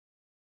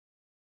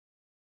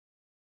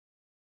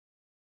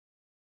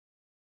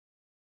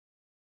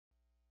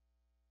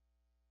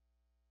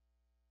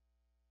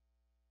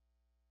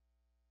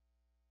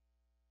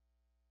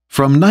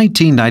From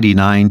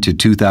 1999 to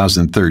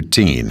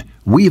 2013,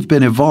 we've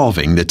been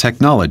evolving the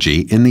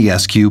technology in the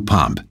SQ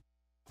pump.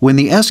 When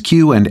the SQ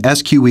and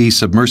SQE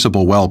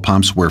submersible well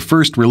pumps were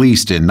first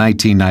released in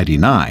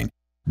 1999,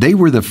 they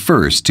were the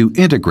first to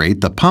integrate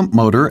the pump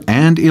motor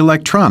and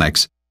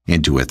electronics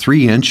into a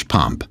 3-inch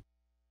pump.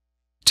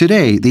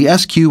 Today, the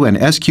SQ and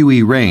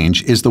SQE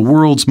range is the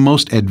world's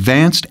most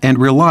advanced and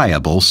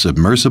reliable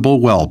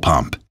submersible well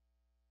pump.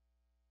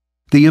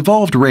 The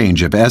evolved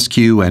range of SQ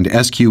and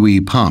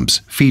SQE pumps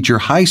feature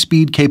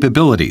high-speed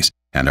capabilities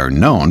and are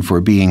known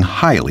for being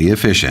highly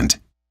efficient.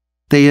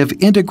 They have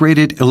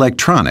integrated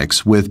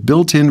electronics with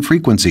built-in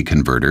frequency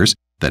converters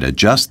that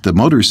adjust the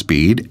motor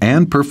speed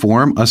and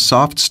perform a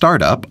soft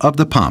startup of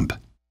the pump.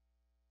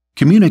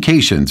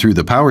 Communication through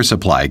the power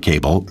supply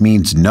cable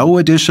means no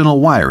additional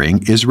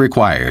wiring is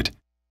required,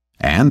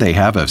 and they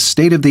have a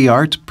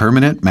state-of-the-art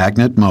permanent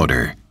magnet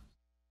motor.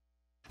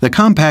 The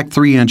compact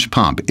 3-inch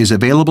pump is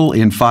available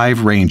in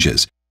 5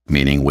 ranges,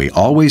 meaning we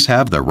always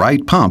have the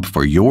right pump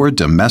for your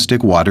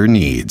domestic water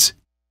needs.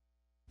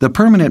 The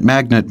permanent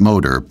magnet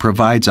motor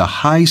provides a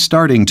high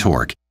starting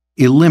torque,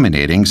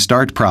 eliminating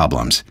start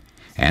problems,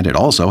 and it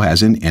also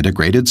has an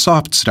integrated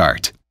soft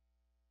start.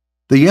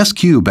 The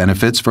SQ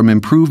benefits from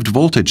improved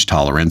voltage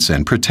tolerance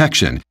and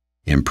protection,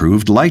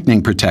 improved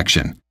lightning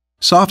protection,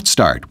 soft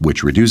start,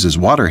 which reduces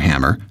water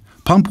hammer,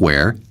 pump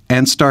wear,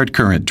 and start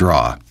current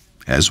draw,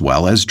 as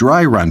well as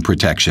dry run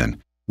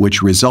protection,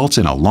 which results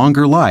in a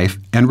longer life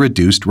and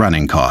reduced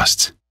running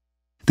costs.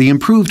 The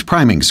improved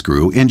priming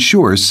screw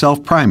ensures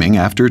self-priming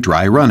after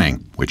dry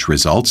running, which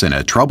results in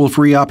a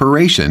trouble-free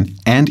operation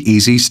and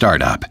easy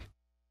startup.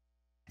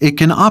 It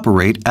can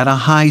operate at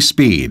a high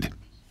speed.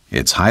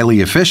 It's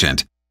highly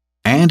efficient,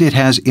 and it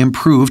has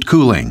improved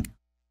cooling.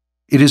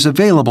 It is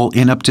available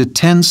in up to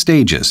 10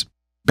 stages,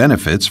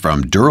 benefits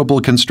from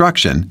durable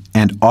construction,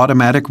 and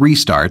automatic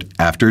restart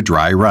after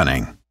dry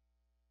running.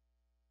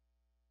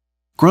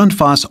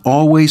 Grundfos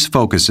always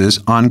focuses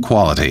on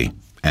quality,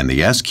 and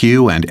the SQ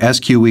and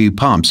SQE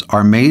pumps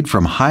are made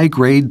from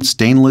high-grade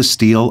stainless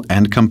steel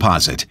and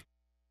composite.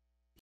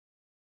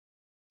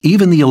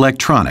 Even the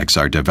electronics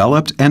are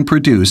developed and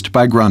produced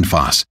by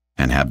Grundfos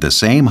and have the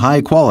same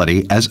high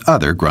quality as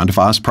other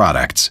Grundfos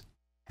products.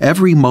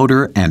 Every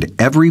motor and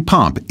every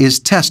pump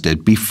is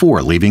tested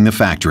before leaving the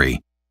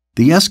factory.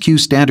 The SQ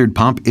standard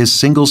pump is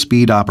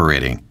single-speed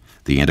operating.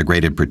 The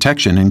integrated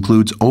protection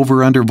includes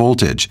over-under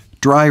voltage,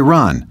 dry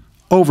run,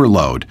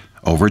 overload,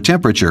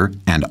 over-temperature,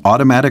 and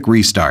automatic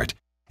restart.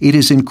 It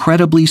is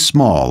incredibly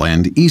small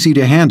and easy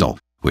to handle,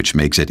 which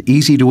makes it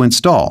easy to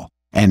install,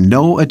 and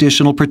no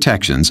additional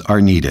protections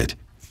are needed.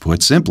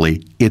 Put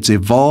simply, it's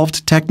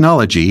evolved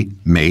technology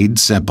made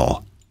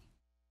simple.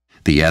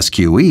 The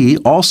SQE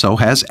also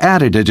has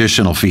added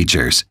additional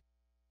features.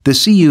 The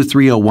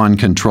CU301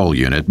 control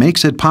unit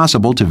makes it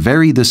possible to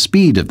vary the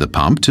speed of the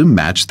pump to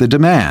match the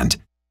demand.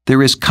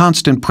 There is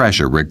constant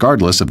pressure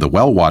regardless of the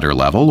well water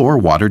level or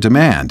water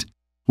demand.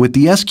 With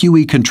the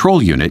SQE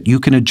control unit, you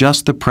can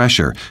adjust the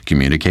pressure,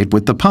 communicate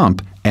with the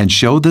pump, and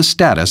show the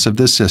status of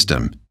the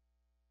system.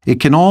 It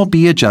can all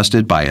be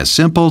adjusted by a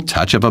simple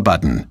touch of a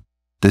button.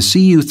 The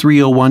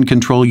CU301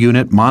 control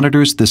unit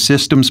monitors the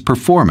system's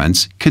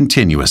performance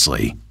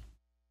continuously.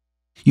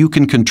 You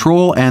can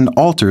control and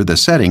alter the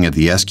setting of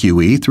the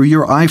SQE through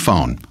your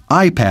iPhone,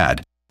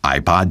 iPad,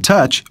 iPod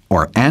Touch,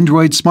 or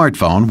Android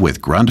smartphone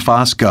with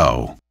Grundfos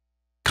Go.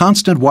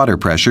 Constant water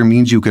pressure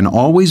means you can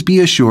always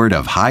be assured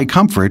of high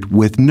comfort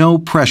with no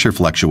pressure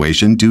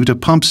fluctuation due to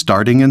pump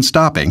starting and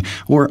stopping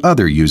or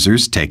other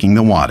users taking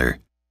the water.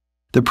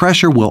 The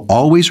pressure will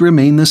always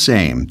remain the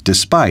same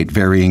despite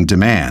varying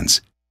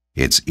demands.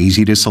 It's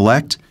easy to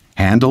select,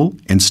 handle,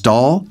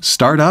 install,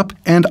 start up,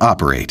 and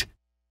operate.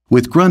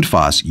 With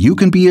Grundfos, you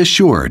can be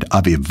assured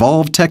of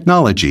evolved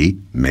technology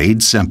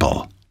made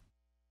simple.